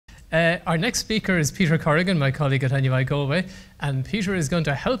Our next speaker is Peter Corrigan, my colleague at NUI Galway, and Peter is going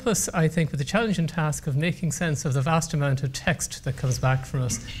to help us, I think, with the challenging task of making sense of the vast amount of text that comes back from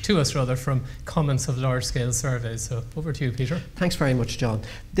us, from comments of large-scale surveys. So over to you, Peter. Thanks very much, John.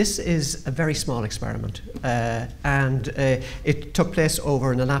 This is a very small experiment, and it took place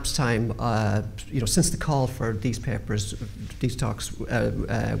over an elapsed time, since the call for these papers, these talks,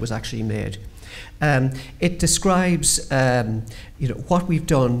 was actually made. It describes what we've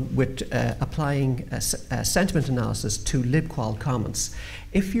done with applying sentiment analysis to LibQUAL comments.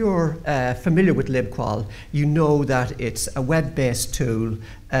 If you're familiar with LibQUAL, you know that it's a web-based tool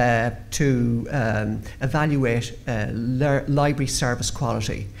to evaluate library service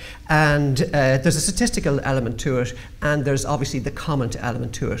quality. And there's a statistical element to it, and there's obviously the comment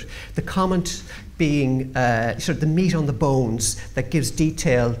element to it. The comment being sort of the meat on the bones that gives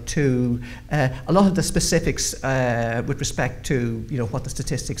detail to a lot of the specifics with respect to what the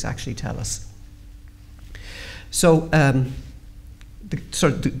statistics actually tell us. So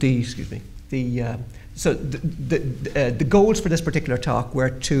the goals for this particular talk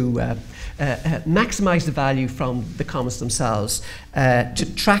were to maximize the value from the comments themselves,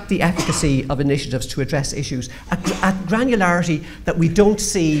 to track the efficacy of initiatives to address issues at granularity that we don't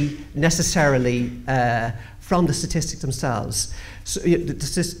see necessarily from the statistics themselves. So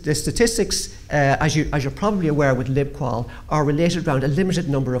the statistics, as you're probably aware with LibQUAL, are related around a limited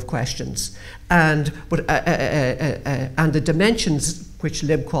number of questions, and the dimensions which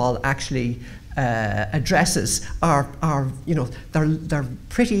LibQUAL actually addresses are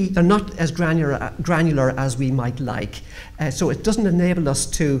they're not as granular as we might like. So it doesn't enable us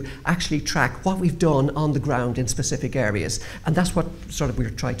to actually track what we've done on the ground in specific areas, and that's what sort of we're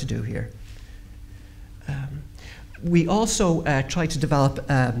trying to do here. We also try to develop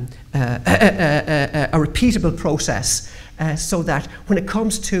a repeatable process so that when it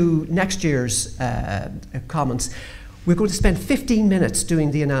comes to next year's comments, we're going to spend 15 minutes doing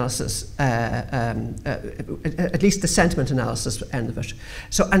the analysis, at least the sentiment analysis end of it.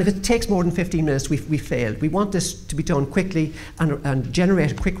 So, and if it takes more than 15 minutes, we failed. We want this to be done quickly and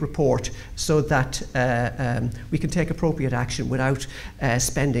generate a quick report so that we can take appropriate action without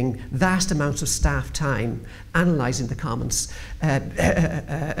spending vast amounts of staff time analysing the comments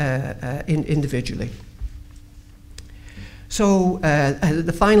individually. So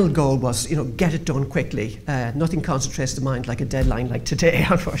the final goal was, get it done quickly. Nothing concentrates the mind like a deadline like today,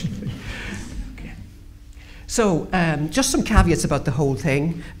 unfortunately. Okay. So just some caveats about the whole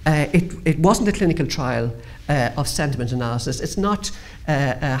thing. It wasn't a clinical trial of sentiment analysis. It's not,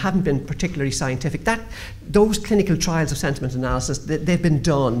 haven't been particularly scientific. Those clinical trials of sentiment analysis, they've been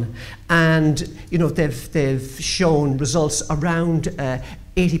done, and they've shown results around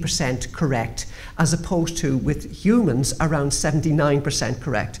 80% correct, as opposed to with humans around 79%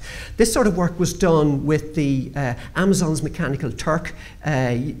 correct. This sort of work was done with the Amazon's Mechanical Turk.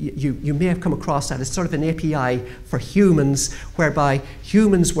 You may have come across that. It's sort of an API for humans, whereby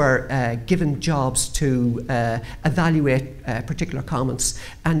humans were given jobs to evaluate particular comments,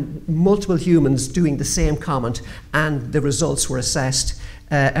 and multiple humans doing the same comment, and the results were assessed,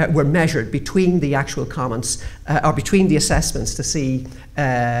 were measured between the actual comments, or between the assessments, to see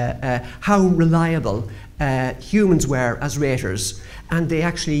how reliable humans were as raters. And they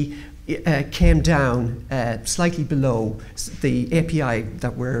actually came down slightly below the API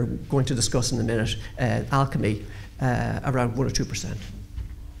that we're going to discuss in a minute, Alchemy, around 1 or 2%.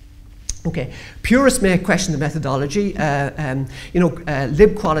 Okay, purists may question the methodology.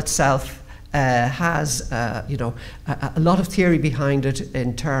 LibQUAL itself has a lot of theory behind it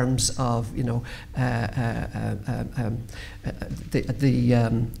in terms of the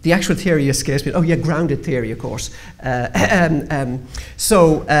actual theory escapes me. Oh yeah, grounded theory, of course.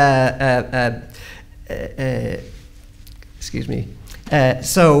 Excuse me.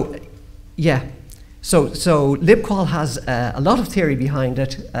 So LibQUAL has a lot of theory behind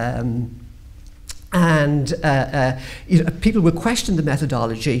it. And people will question the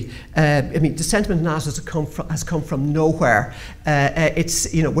methodology. I mean, the sentiment analysis has come from nowhere.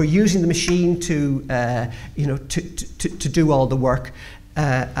 We're using the machine to do all the work,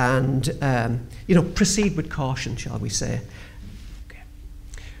 and proceed with caution, shall we say?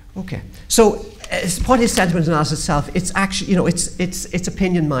 Okay. So, what is sentiment analysis itself? It's actually, it's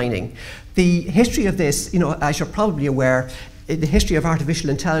opinion mining. The history of this, as you're probably aware, the history of artificial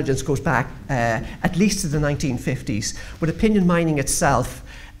intelligence goes back at least to the 1950s, but opinion mining itself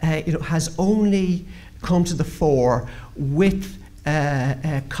has only come to the fore with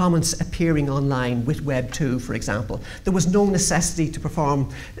comments appearing online with Web 2, for example. There was no necessity to perform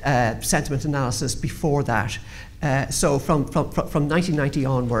sentiment analysis before that. So from 1990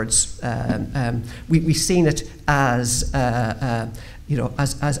 onwards, we've seen it as you know,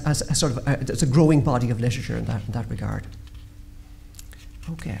 as a sort of as a growing body of literature in that regard.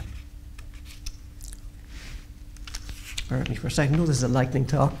 Okay. Bear with me for a second. I know this is a lightning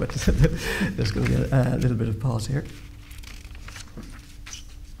talk, but there's going to be a little bit of pause here.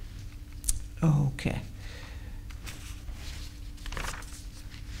 Okay.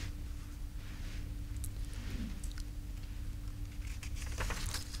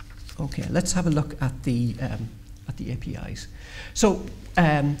 Okay, let's have a look at the APIs. So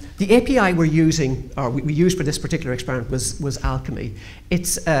the API we're using, or we used for this particular experiment, was Alchemy.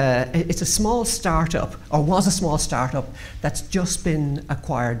 It's a small startup, or was a small startup, that's just been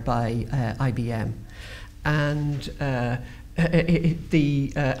acquired by IBM. And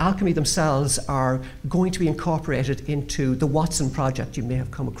Alchemy themselves are going to be incorporated into the Watson project you may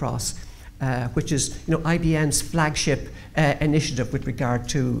have come across, which is, you know, IBM's flagship initiative with regard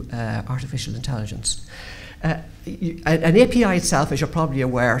to artificial intelligence. An API itself, as you're probably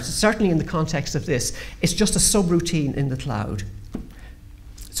aware, certainly in the context of this, it's just a subroutine in the cloud.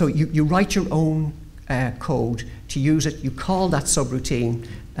 So you write your own code to use it. You call that subroutine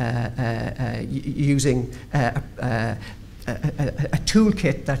using a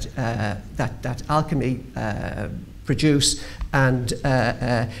toolkit that Alchemy produce, and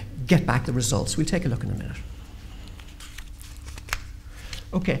get back the results. We'll take a look in a minute.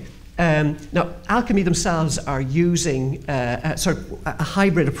 Okay. Now, Alchemy themselves are using sort of a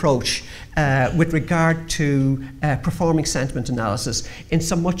hybrid approach with regard to performing sentiment analysis, in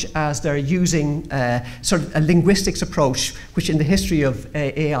so much as they're using sort of a linguistics approach, which in the history of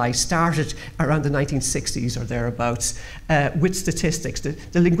AI started around the 1960s or thereabouts, with statistics.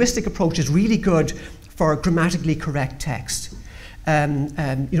 The linguistic approach is really good for grammatically correct text, you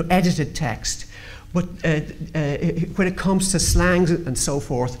know, edited text. But when it comes to slangs and so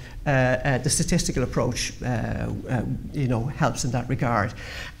forth, the statistical approach, you know, helps in that regard.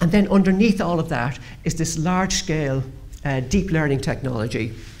 And then underneath all of that is this large-scale deep learning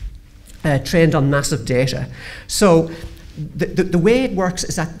technology trained on massive data. So the way it works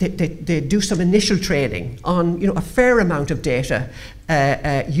is that they do some initial training on, you know, a fair amount of data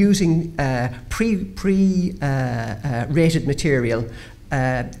using pre-rated material.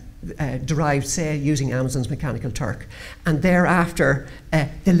 Derived, say, using Amazon's Mechanical Turk, and thereafter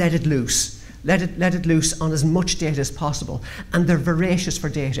they let it loose. Let it loose on as much data as possible, and they're voracious for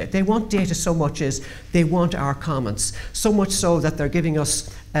data. They want data so much as they want our comments, so much so that they're giving us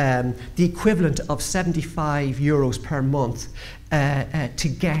the equivalent of €75 per month to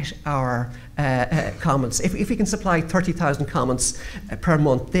get our comments. If we can supply 30,000 comments per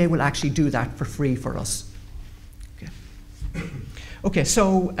month, they will actually do that for free for us. Okay. Okay,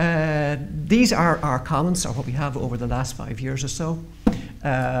 so these are our comments, or what we have over the last 5 years or so.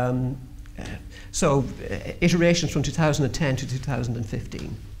 So iterations from 2010 to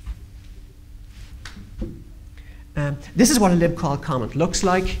 2015. This is what a LibQUAL comment looks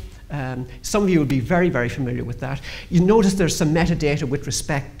like. Some of you will be very, very familiar with that. You notice there's some metadata with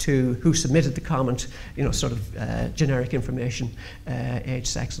respect to who submitted the comment, you know, sort of generic information, age,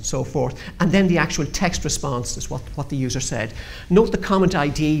 sex, and so forth. And then the actual text response is what the user said. Note the comment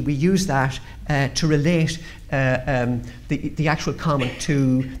ID, we use that to relate the actual comment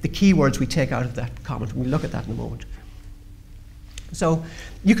to the keywords we take out of that comment. We'll look at that in a moment. So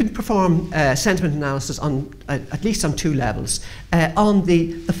you can perform sentiment analysis on at least on two levels. On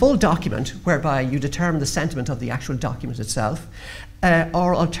the full document, whereby you determine the sentiment of the actual document itself,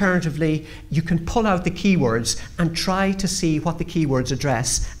 or alternatively, you can pull out the keywords and try to see what the keywords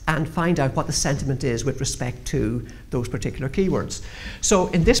address and find out what the sentiment is with respect to those particular keywords. So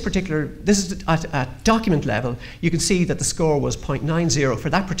in this is at document level, you can see that the score was 0.90 for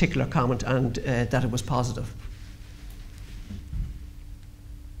that particular comment, and that it was positive.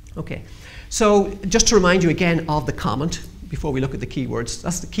 Okay, so just to remind you again of the comment before we look at the keywords,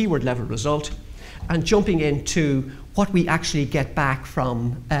 that's the keyword level result, and jumping into what we actually get back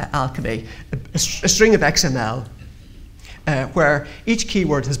from Alchemy, a string of XML where each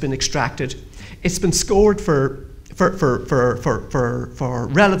keyword has been extracted. It's been scored for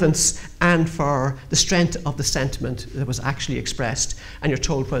relevance and for the strength of the sentiment that was actually expressed, and you're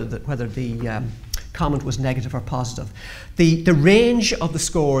told whether the comment was negative or positive. The range of the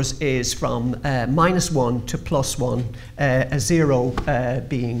scores is from -1 to +1, a 0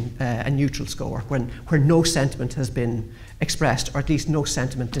 being a neutral score, where no sentiment has been expressed, or at least no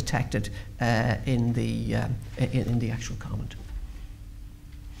sentiment detected in the actual comment.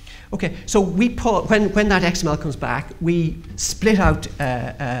 Okay, so we pull, when that XML comes back, we split out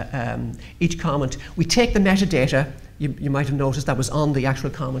each comment. We take the metadata, you might have noticed that was on the actual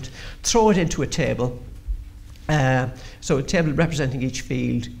comment, throw it into a table. So a table representing each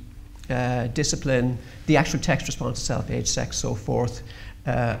field, discipline, the actual text response itself, age, sex, so forth.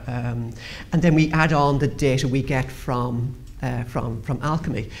 And then we add on the data we get from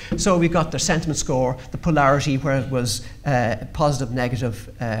Alchemy. So we've got the sentiment score, the polarity where it was positive, negative,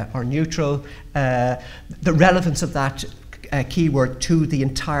 or neutral, the relevance of that keyword to the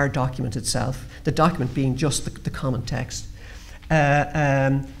entire document itself, the document being just the comment text,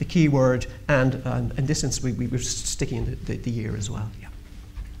 the keyword, and in this instance we were sticking in the year as well. Yeah.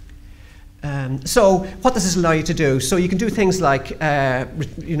 So what does this allow you to do? So you can do things like,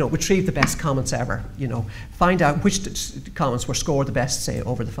 retrieve the best comments ever. Find out which comments were scored the best, say,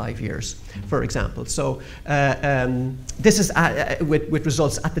 over the 5 years, for example. So this is with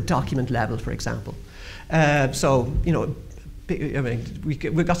results at the document level, for example.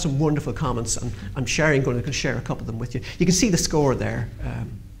 We've got some wonderful comments, and I'm going to share a couple of them with you. You can see the score there.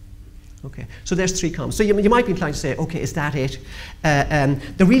 Okay, so there's 3 comments. So you might be inclined to say, okay, is that it?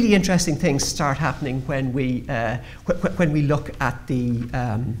 The really interesting things start happening when we look at the,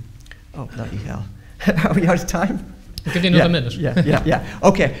 oh, bloody hell. Are we out of time? I'll give you another minute. Yeah.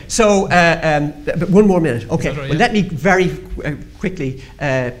 Okay, so one more minute. Okay, well, let me very quickly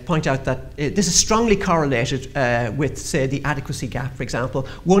point out that this is strongly correlated with, say, the adequacy gap, for example.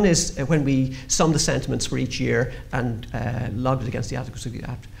 One is when we sum the sentiments for each year and logged it against the adequacy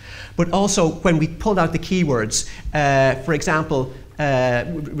gap. But also when we pulled out the keywords, for example,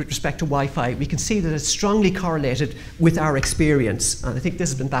 with respect to Wi-Fi, we can see that it's strongly correlated with our experience. And I think this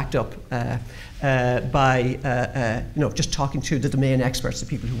has been backed up by just talking to the domain experts, the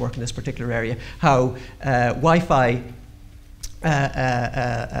people who work in this particular area, how Wi-Fi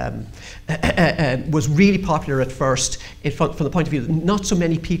was really popular at first from the point of view that not so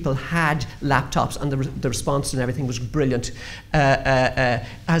many people had laptops, and the response and everything was brilliant.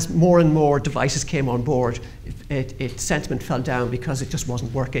 As more and more devices came on board, sentiment fell down because it just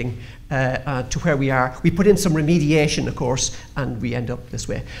wasn't working to where we are. We put in some remediation, of course, and we end up this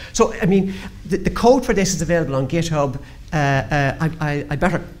way. So, I mean, the code for this is available on GitHub. I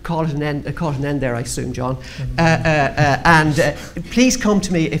better call it an end there, I assume, John. And please come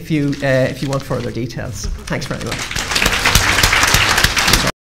to me if you want further details. Thanks very much.